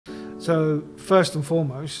So first and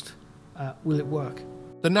foremost, will it work?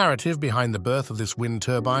 The narrative behind the birth of this wind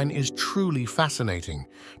turbine is truly fascinating,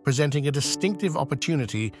 presenting a distinctive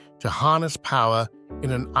opportunity to harness power in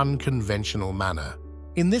an unconventional manner.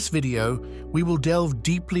 In this video, we will delve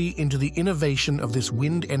deeply into the innovation of this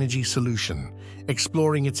wind energy solution,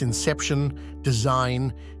 exploring its inception,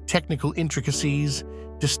 design, technical intricacies,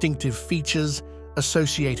 distinctive features,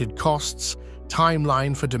 associated costs,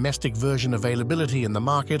 timeline for domestic version availability in the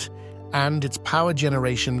market, and its power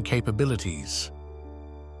generation capabilities.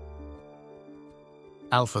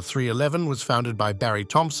 Alpha 311 was founded by Barry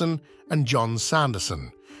Thompson and John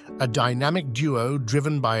Sanderson, a dynamic duo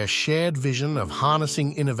driven by a shared vision of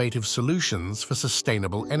harnessing innovative solutions for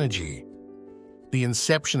sustainable energy. The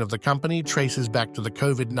inception of the company traces back to the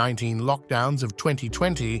COVID-19 lockdowns of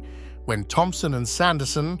 2020, when Thompson and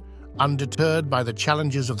Sanderson, undeterred by the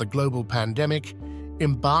challenges of the global pandemic,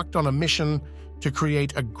 embarked on a mission to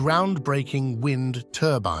create a groundbreaking wind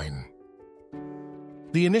turbine.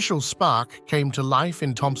 The initial spark came to life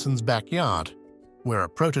in Thompson's backyard, where a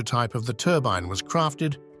prototype of the turbine was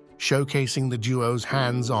crafted, showcasing the duo's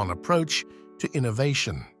hands-on approach to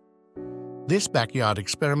innovation. This backyard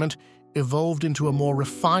experiment evolved into a more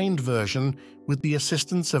refined version with the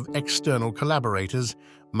assistance of external collaborators,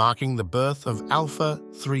 marking the birth of Alpha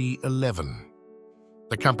 311.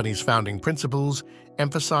 The company's founding principles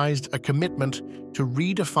emphasized a commitment to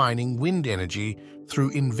redefining wind energy through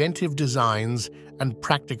inventive designs and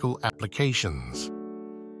practical applications.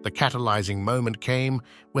 The catalyzing moment came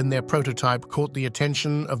when their prototype caught the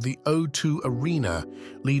attention of the O2 Arena,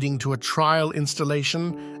 leading to a trial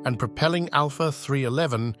installation and propelling Alpha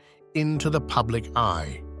 311 into the public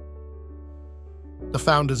eye. The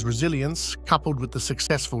founders' resilience, coupled with the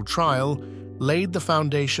successful trial, laid the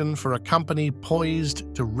foundation for a company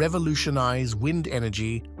poised to revolutionize wind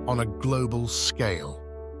energy on a global scale.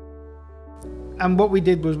 And what we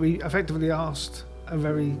did was we effectively asked a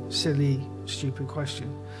very silly, stupid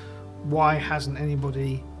question. Why hasn't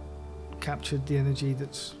anybody captured the energy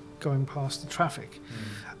that's going past the traffic?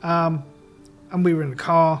 And we were in the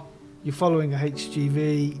car, you're following a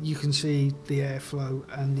HGV, you can see the airflow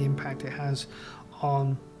and the impact it has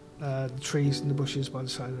on the trees and the bushes by the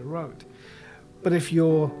side of the road. But if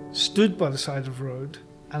you're stood by the side of the road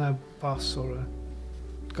and a bus or a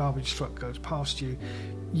garbage truck goes past you,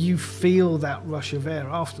 you feel that rush of air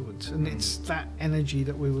afterwards, and it's that energy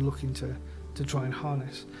that we were looking to try and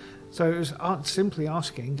harness. So it was simply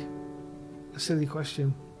asking a silly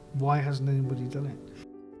question: why hasn't anybody done it?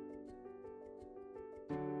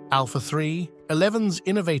 Alpha 311's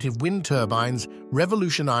innovative wind turbines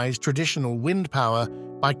revolutionized traditional wind power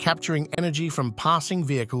by capturing energy from passing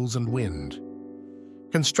vehicles and wind.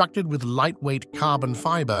 Constructed with lightweight carbon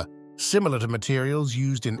fiber, similar to materials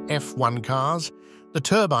used in F1 cars, the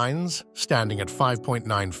turbines, standing at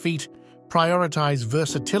 5.9 feet, prioritize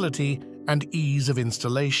versatility and ease of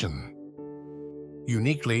installation.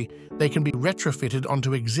 Uniquely, they can be retrofitted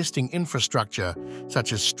onto existing infrastructure,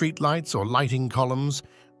 such as streetlights or lighting columns,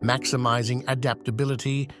 maximizing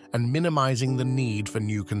adaptability and minimizing the need for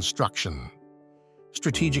new construction.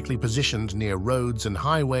 Strategically positioned near roads and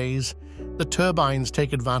highways, the turbines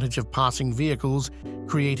take advantage of passing vehicles,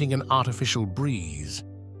 creating an artificial breeze.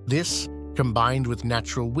 This, combined with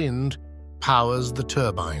natural wind, powers the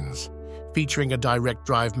turbines. Featuring a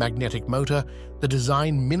direct-drive magnetic motor, the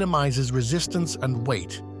design minimizes resistance and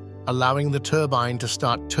weight, allowing the turbine to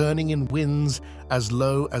start turning in winds as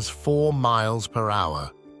low as 4 miles per hour.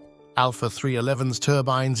 Alpha 311's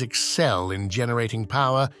turbines excel in generating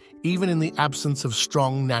power even in the absence of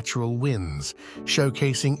strong natural winds,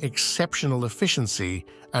 showcasing exceptional efficiency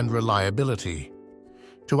and reliability.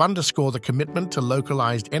 To underscore the commitment to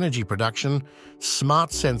localized energy production,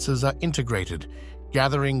 smart sensors are integrated,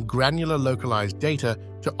 gathering granular localized data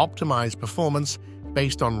to optimize performance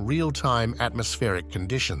based on real-time atmospheric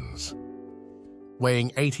conditions.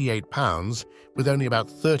 Weighing 88 pounds, with only about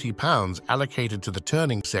 30 pounds allocated to the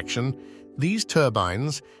turning section, these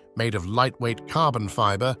turbines, made of lightweight carbon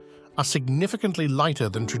fiber, are significantly lighter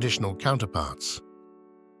than traditional counterparts.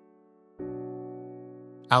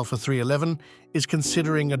 Alpha 311 is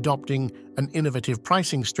considering adopting an innovative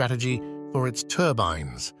pricing strategy for its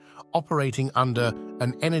turbines, operating under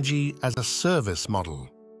an energy-as-a-service model.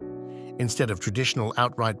 Instead of traditional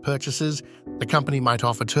outright purchases, the company might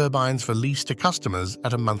offer turbines for lease to customers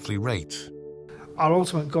at a monthly rate. Our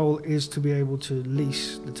ultimate goal is to be able to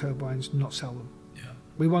lease the turbines, not sell them. Yeah.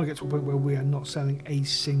 We want to get to a point where we are not selling a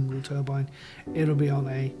single turbine. It'll be on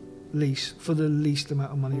a lease for the least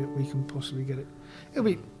amount of money that we can possibly get it. It'll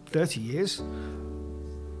be 30 years.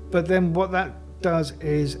 But then what that does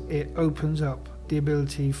is it opens up the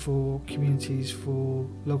ability for communities, for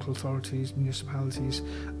local authorities, municipalities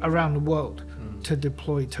around the world to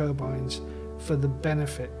deploy turbines for the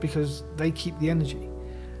benefit, because they keep the energy.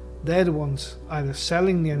 They're the ones either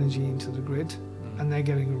selling the energy into the grid and they're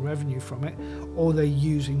getting a revenue from it, or they're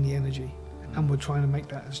using the energy, and we're trying to make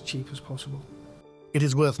that as cheap as possible. It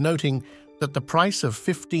is worth noting that the price of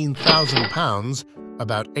 £15,000,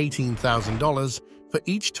 about $18,000, for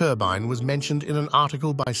each turbine was mentioned in an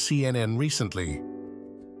article by CNN recently.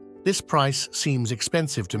 This price seems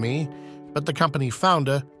expensive to me, but the company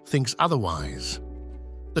founder thinks otherwise.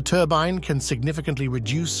 The turbine can significantly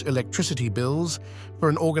reduce electricity bills for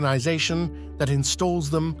an organization that installs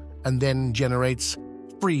them and then generates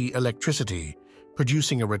free electricity,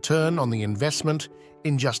 producing a return on the investment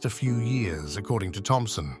in just a few years, according to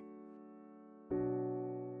Thomson.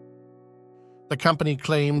 The company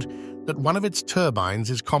claimed that one of its turbines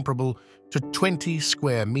is comparable to 20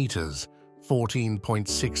 square meters,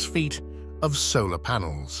 14.6 feet, of solar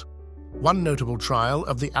panels. One notable trial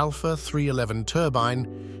of the Alpha 311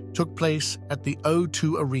 turbine took place at the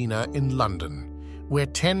O2 Arena in London, where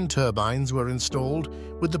 10 turbines were installed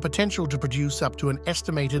with the potential to produce up to an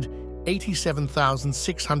estimated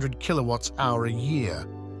 87,600 kilowatts hour a year,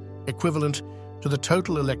 equivalent to the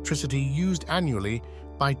total electricity used annually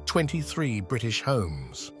by 23 British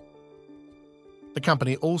homes. The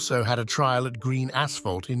company also had a trial at Green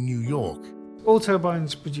Asphalt in New York. All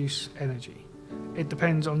turbines produce energy. It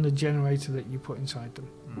depends on the generator that you put inside them.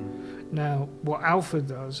 Now, what Alpha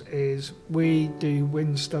does is we do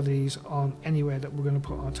wind studies on anywhere that we're going to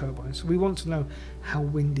put our turbines. So we want to know how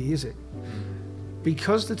windy is it.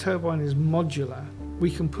 Because the turbine is modular,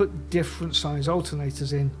 we can put different size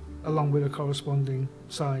alternators in along with a corresponding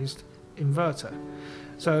sized inverter.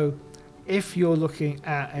 So if you're looking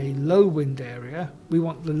at a low wind area, we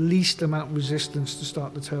want the least amount of resistance to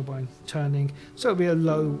start the turbine turning, so it'll be a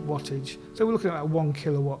low wattage. So we're looking at a 1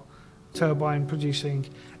 kilowatt turbine producing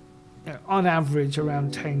on average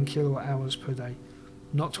around 10 kilowatt hours per day.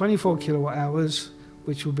 Not 24 kilowatt hours,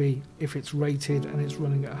 which will be if it's rated and it's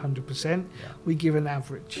running at 100%, we give an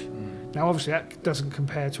average. Now obviously that doesn't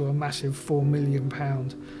compare to a massive £4 million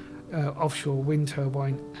offshore wind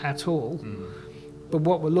turbine at all. But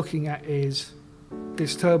what we're looking at is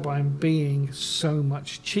this turbine being so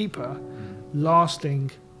much cheaper,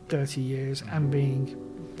 lasting 30 years and being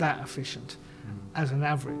that efficient as an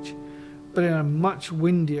average. But in a much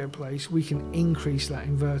windier place, we can increase that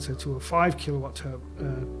inverter to a 5 kilowatt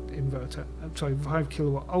 5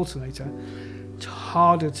 kilowatt alternator. It's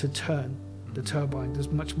harder to turn the turbine. There's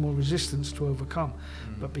much more resistance to overcome.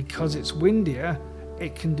 But because it's windier,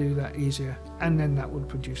 it can do that easier, and then that would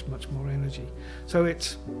produce much more energy. So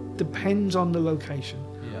it depends on the location.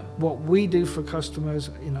 What we do for customers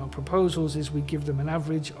in our proposals is we give them an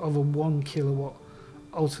average of a 1 kilowatt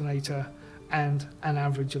alternator and an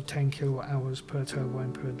average of 10 kilowatt hours per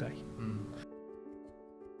turbine per day.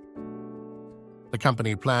 The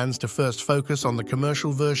company plans to first focus on the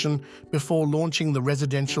commercial version before launching the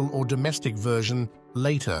residential or domestic version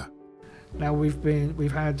later. Now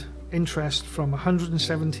we've had interest from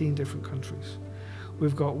 117 different countries.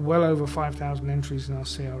 We've got well over 5,000 entries in our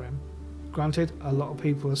CRM. Granted, a lot of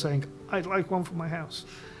people are saying, I'd like one for my house.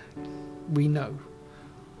 We know,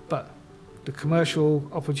 but the commercial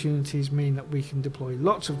opportunities mean that we can deploy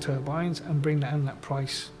lots of turbines and bring down that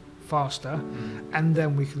price faster, and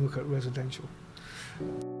then we can look at residential.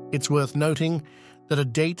 It's worth noting that a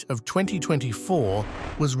date of 2024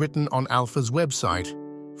 was written on Alpha's website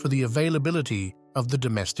for the availability of the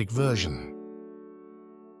domestic version.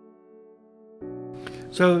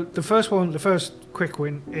 So the first quick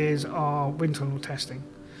win is our wind tunnel testing.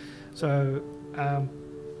 So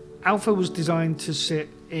Alpha was designed to sit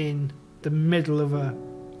in the middle of a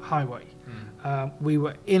highway. We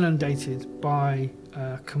were inundated by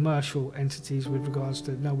commercial entities with regards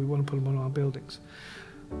to, no, we want to put them on our buildings.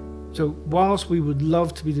 So whilst we would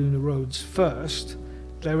love to be doing the roads first,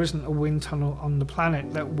 there isn't a wind tunnel on the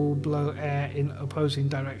planet that will blow air in opposing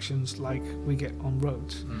directions like we get on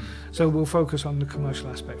roads. So we'll focus on the commercial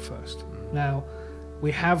aspect first. Now,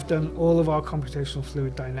 we have done all of our computational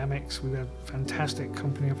fluid dynamics. We've got a fantastic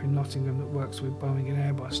company up in Nottingham that works with Boeing and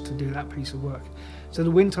Airbus to do that piece of work. So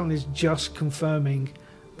the wind tunnel is just confirming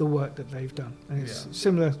the work that they've done. And it's a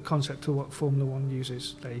similar concept to what Formula One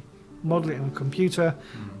uses. They model it on a computer,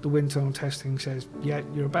 the wind tunnel testing says, yeah,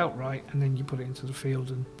 you're about right, and then you put it into the field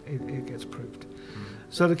and it gets proved.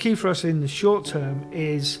 So the key for us in the short term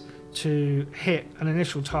is to hit an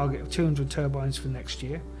initial target of 200 turbines for next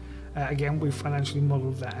year. Again, we've financially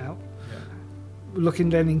modelled that out. We're looking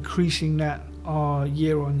then increasing that are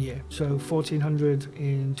year on year. So 1,400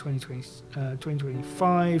 in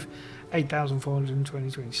 2025, 8,400 in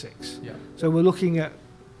 2026. Yeah. So we're looking at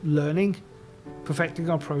learning, perfecting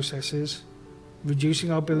our processes,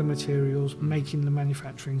 reducing our bill of materials, making the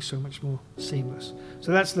manufacturing so much more seamless.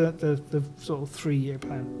 So that's the sort of 3-year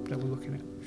plan that we're looking at.